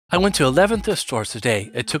I went to 11 thrift stores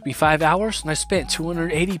today. It took me 5 hours and I spent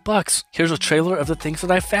 $280. Here's a trailer of the things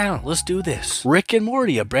that I found. Let's do this. Rick and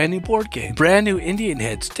Morty, a brand new board game. Brand new Indian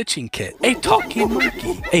head stitching kit. A talking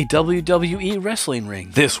monkey. A WWE wrestling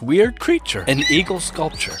ring. This weird creature. An eagle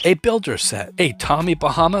sculpture. A builder set. A Tommy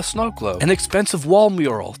Bahama snow globe. An expensive wall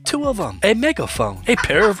mural. 2 of them. A megaphone. A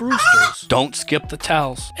pair of roosters. Don't skip the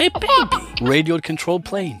towels. A baby. Radio controlled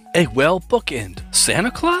plane. A whale bookend.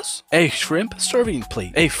 Santa Claus. A shrimp serving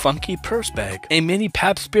plate. A funky purse bag. A mini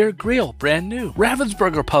Pabst Beer grill, brand new.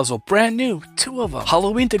 Ravensburger puzzle, brand new, 2 of them.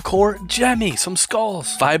 Halloween decor, Jemmy, some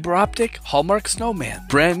skulls. Fiber optic, Hallmark snowman,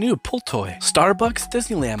 brand new pool toy. Starbucks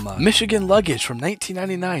Disneyland mug. Michigan luggage from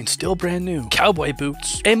 1999, still brand new. Cowboy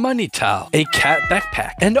boots, a money towel, a cat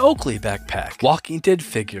backpack, an Oakley backpack. Walking Dead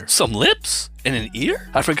figure, some lips. And an ear?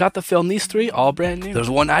 I forgot to film these 3, all brand new.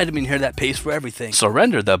 There's one item in here that pays for everything.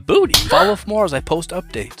 Surrender the booty. Follow for more as I post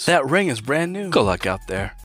updates. That ring is brand new. Good luck out there.